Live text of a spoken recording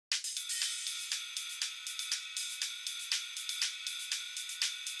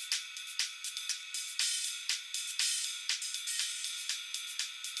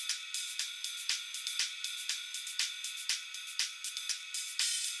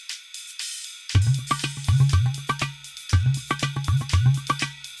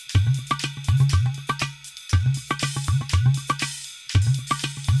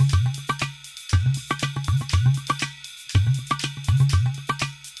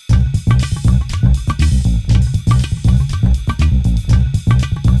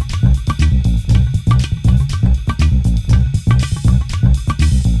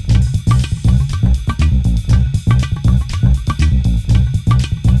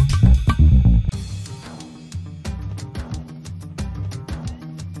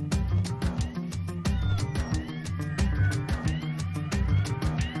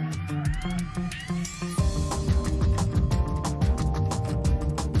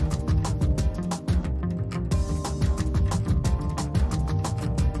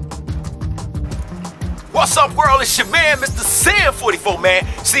What's up, world? It's your man, MrSan44Man,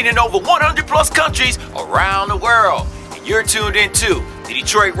 seen in over 100 plus countries around the world. And you're tuned into the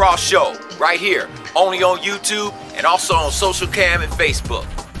Detroit Raw Show, right here, only on YouTube and also on Social Cam and Facebook.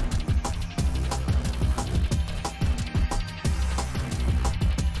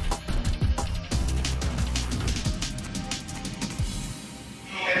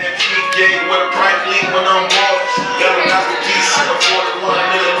 With a bright lead when I'm bored. Gotta knock the piece in the 41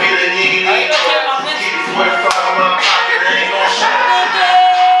 millimeter. Keep it 45 in my pocket, ain't no shit.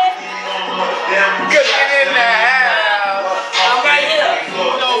 Good in the house. I'm right here.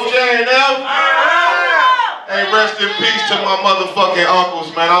 No J&M. Hey, rest in peace to my motherfucking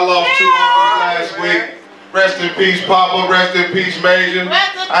uncles, man. I lost 2 uncles last week. Rest in peace, Papa. Rest in peace, Major.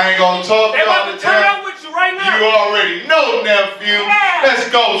 I ain't gonna talk They y'all about to to turn death. up with you right now. You already know, nephew.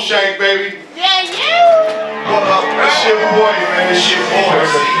 Let's go, Shank, baby. What up? That's your boy, man. It's your boy.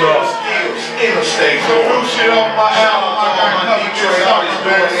 sKills. Interstate. New shit off my album. I got covered this summer,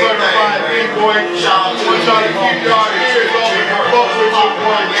 man. Certified B-boy. We're trying to keep y'all ears open and fuck with your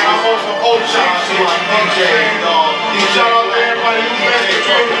boy, man. I'm on some old shit. Shout out to everybody who messed with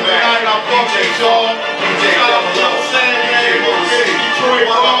me tonight. I fuck with y'all. Shout out to MrSan44Man. Detroit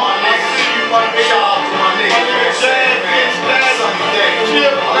Raw. I see you, my nigga. Shout out to my nigga. Chad, bitch, Dad.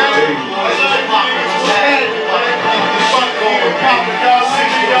 Chip, man.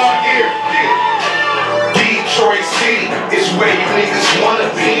 Detroit City is where you niggas wanna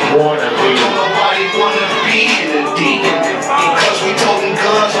be. Nobody wanna be in the D. Because we toting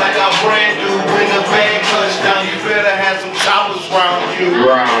guns like our brand new. When the bag touchdown, you better have some choppers round you.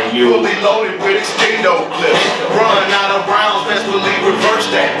 Fully loaded with extendo clips. Run out of rounds, best believe reverse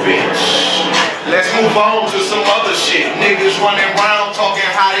that bitch. Let's move on to some other shit. Niggas running around talking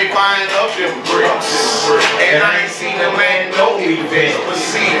how they buying up them bricks. And I ain't seen a man no event. But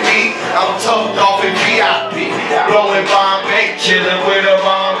see me, I'm tucked off in VIP. Blowing Bombay, chillin' with a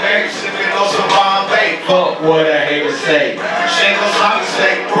Bombay. Sippin' on some Bombay. Fuck what a hater say. Shingles, I can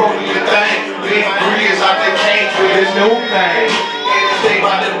say, bro, do your thing. Big breeze out the cage with his new thing. They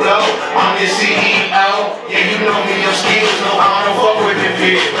about to blow, I'm your CEO. Yeah, you know me, your skills. No, I don't fuck with them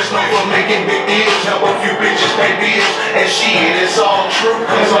bitch. Let's not for making big deals. Help a few bitches pay bills. And shit, it's all true,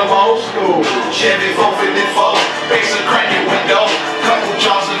 cause I'm old school. Chevy 454, base of cranky window. Couple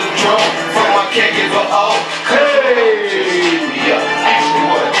jaws of the drone from my caregiver. Oh, hey, ask me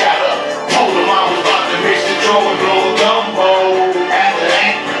what I got up. Told him I was about to mix the draw and blow a gumbo. After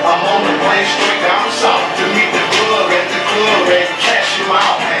that, I'm on the plane straight down south to meet the club at the club and cash him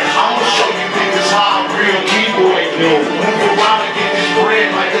out. I'ma show you niggas how a real D-boy do. Move around and get this bread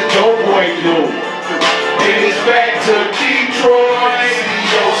like a dope boy do. Then it's back to Detroit.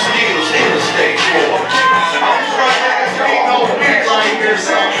 CEO skills, interstate. I'm trying to be no bitch like this.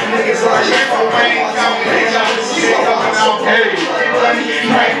 Niggas like you from Wayne County. They got the shit coming out. Hey,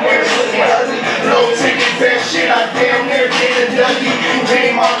 no ticket, that shit. I damn near did a Dougie.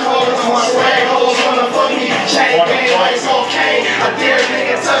 Game my colors, my swag hoes wanna fuck me. Chain gang like it's okay. I dare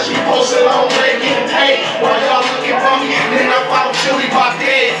nigga touch me, posted on red, getting paid. While y'all looking for me, then I follow Chili by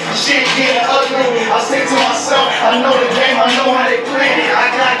dead. Shit getting ugly. I say to myself, I know the game, I know how they play. I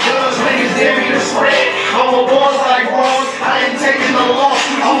got guns, niggas dare me to spread. I'm a boss like Rose, I ain't taking no loss.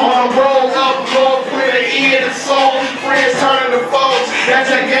 I'm on a roll up, roll with an ear to soul. Friends turning to foes, that's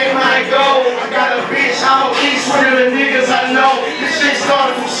a game I go. I got a bitch out east, one of the niggas I know. This shit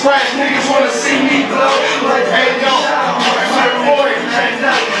started from scratch, niggas wanna see me blow. Like, hey yo, my boy,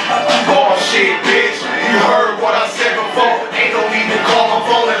 bullshit, bitch. You heard what I said before. Ain't no need to call my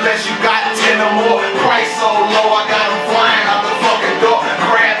phone unless you got 10 or more. Price so low, I got them flying out the fucking door.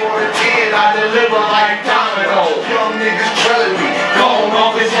 Grab on the 10, I deliver like domino. Young niggas trailing me, going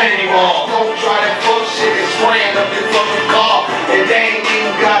off his handy wall. Don't try that fuck shit, it's spraying up this fucking car. And they ain't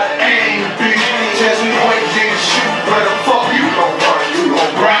even got an aim, bitch. Just point, didn't shoot, but the fuck you gon' run? You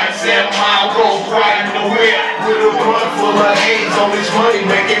gon' ride 7 miles, go riding the whip. With a run full of AIDS on this money,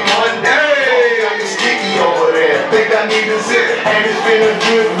 making one day. I get sticky over there. Think I need a zip, and it's been a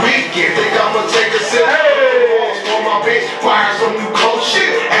good weekend. Think I'ma take a sip. Hey, for my bitch, fire some new cold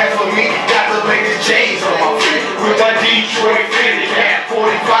shit. As for me, got the latest J's on my feet. With my Detroit fitted hat, 45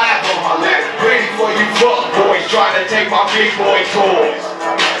 on my lap. Ready for you fuck boys, trying to take my big boy toys.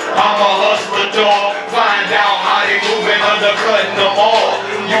 I'm a hustler dog, find out how they moving, undercutting them all.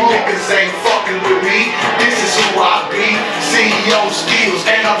 You niggas ain't fucking with me, this is who I be. CEO skills,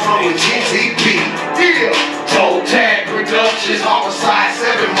 and I'm from the GTP. Yeah, toe tag productions, homicide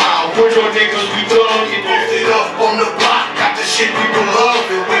 7 Mile. With your niggas we thuggin', posted up on the block, got the shit people love.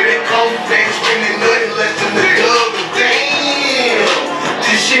 And when it comes, they ain't spending nothing less than the dub. Damn,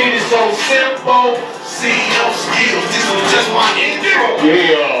 this shit is so simple. See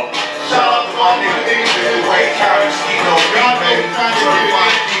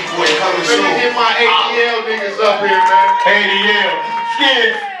Let me get my ATL niggas up here, man. ATL.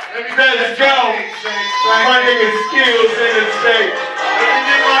 Skills. Let's go. My nigga Skills in the state. Let me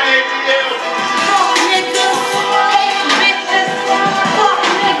get my ATL.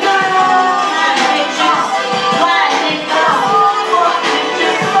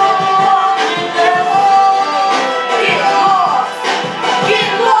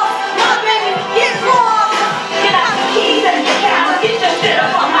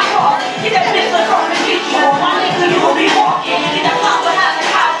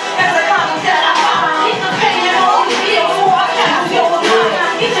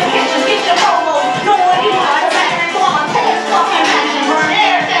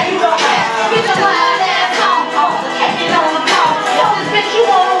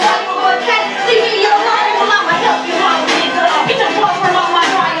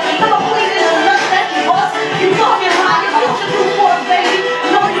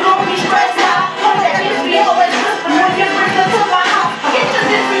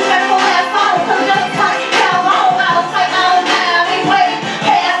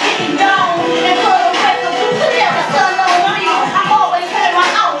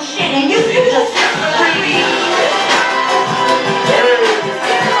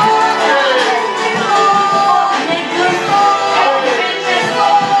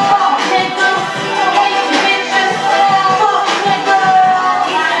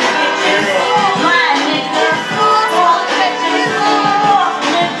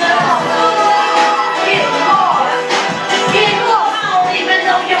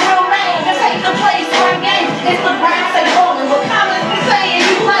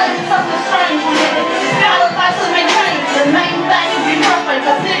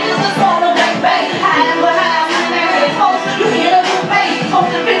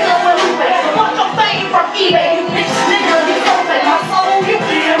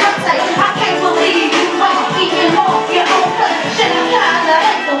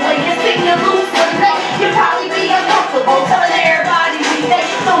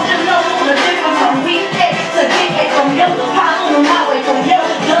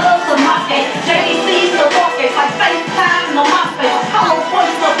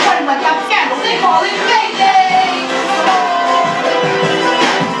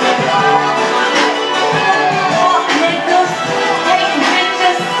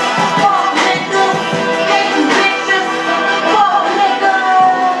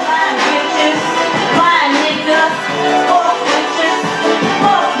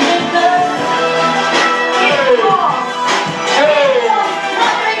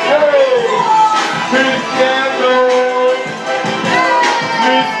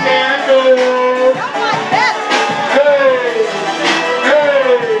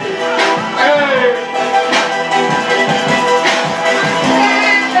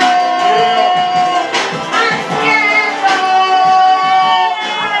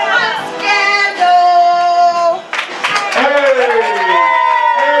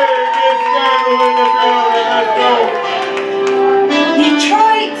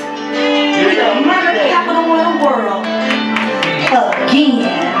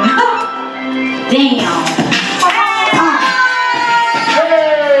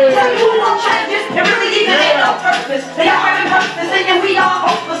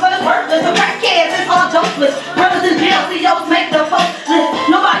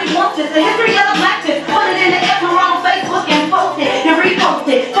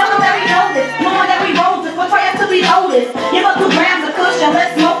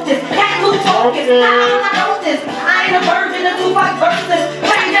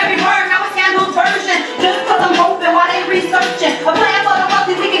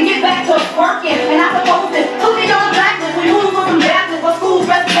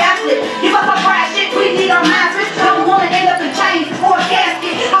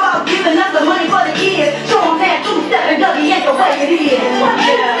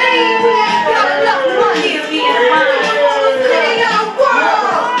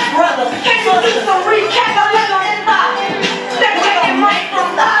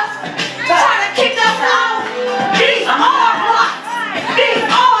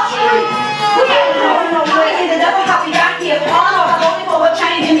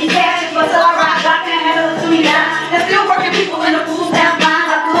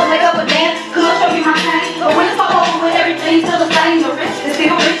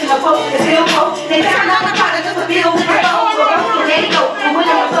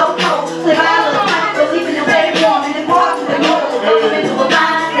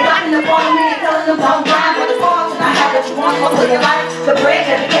 The bread,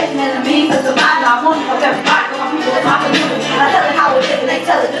 education, and the means to survive. I want to help everybody, my people, my community. I tell it how it is, and they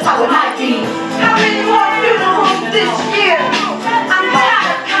tell it just how it might be.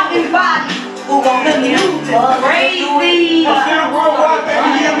 crazy. I'm still worldwide,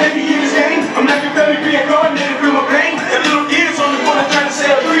 baby. Yeah, maybe in this game. I'm not your belly being coordinated, feel my pain. That little kid's on the corner trying to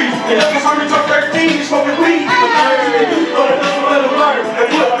sell trees. And up in Army Talk 13, he's smoking weed. I'm let him learn. And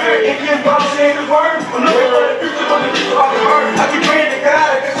put a beer in his bottle saying the word. I'm looking for the future, but the future about to burn. I keep praying to God,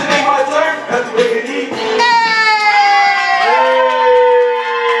 I guess it ain't my turn. That's the way it is.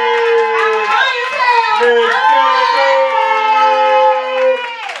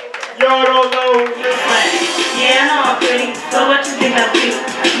 Y'all don't know. Yeah, I know I'm pretty, so what you think I'm cute?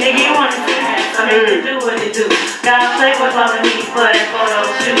 Nigga, you wanna see that, so make it do what it do. Gotta play with all of me for that photo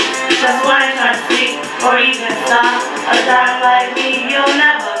shoot. That's why I ain't trying to speak, or even stop. A dime like me, you'll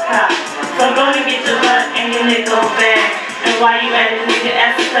never cop. So go and get your butt and your nickel bag. And while you at it, nigga,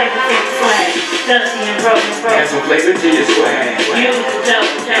 ask the flavor to your swag. Dusty and broken. Add some flavor to your swag. Use the joke.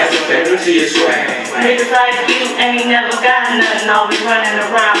 Add some flavor to your swag. Niggas like you ain't never got nothing, always running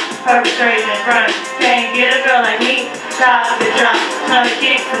around, perpetrating and running. Can't get a girl like me, try to drop. Trying to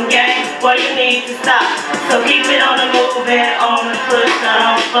kick some game, well you need to stop. So keep it on the move and on the push. I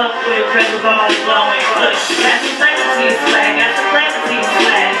don't fuck with regular going blowing push. Got some flavor to your swag, got some flavor to your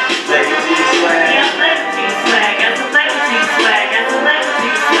swag. Flavor to your swag. Yeah, flavor to your swag, got some flavor to your swag, got some flavor to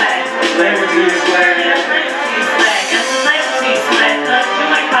your swag. Flavor to your swag. Yeah, flavor to your swag, got some flavor to your swag. Cause you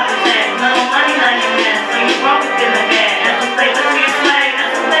ain't poppin' that, no money not your man. So you broke it in the bag, got some flavor to your swag, got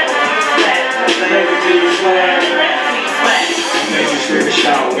some flavor to your swag. Flavor to your swag. Flavor to your swag. Make you scream and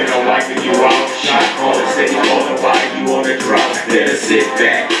shout when I'm wiping you out. Shot calling, steady calling while you on the drought. Let us sit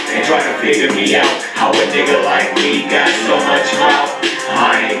back and try to figure me out. How a nigga like me got so much clout.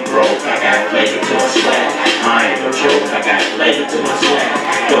 I ain't broke, I got flavor to my swag. I ain't no joke, I got flavor to my swag.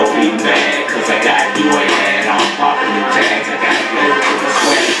 Don't be mad, cause I got you in hand. I'm popping new tags, I got flavor to my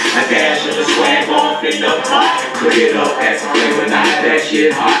swag. A dash of the swag off in the pot. Cook it up, add some flavor, now that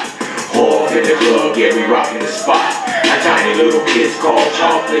shit hot. Off in the club, yeah, we rockin' the spot. A tiny little kiss called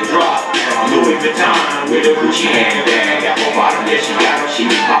Chocolate Drop. Louis Vuitton with a Gucci handbag. Apple bottom, yeah, she got her, she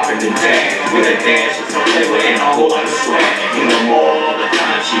be poppin' them tags. With a dash of some flavor and a whole lot of swag. In the mall all the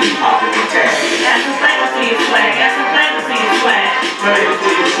time, she be poppin' them tags. Got some flavor to your swag, got some flavor to your swag. Flavor to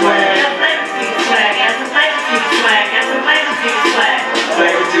your swag. Got flavor to your swag, got some flavor to your swag, got some flavor to your swag.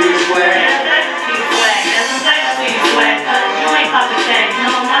 Flavor to your swag. Got flavor to your swag, got some flavor to your swag. Cause you ain't poppin' tags,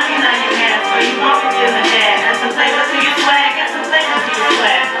 no money not your man. So you broke it in the bag. Got some flavor to your swag, got some flavor to your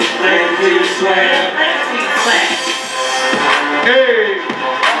swag. Flavor to your swag. Got flavor to your swag.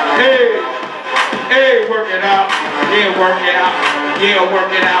 Hey, work it out. Yeah, work it out. Yeah,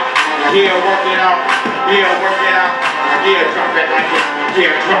 work it out. Yeah, work it out. Yeah, work it out. Yeah, drop it like it.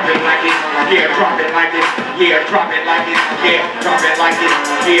 Yeah, drop it like it. Yeah, drop it like it. Yeah, drop it like it. Yeah, drop it like it.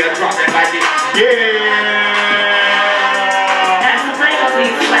 Yeah, drop it like it. Yeah. Got some flavor to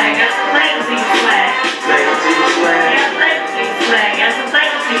your swag, got some flavor to your swag. Flavor to your swag. Got flavor to your swag, got some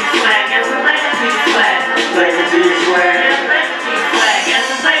flavor to your swag, got some flavor to your swag. Flavor to your swag. Got flavor to your swag, got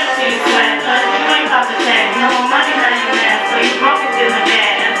some flavor to your swag. Cause you ain't poppin' tags, no money not your man. So you broke it in the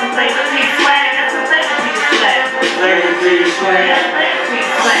bag. Got some flavor to your swag, got some flavor to your swag. Flavor to your swag. Got flavor to your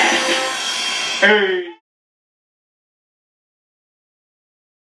swag. Hey.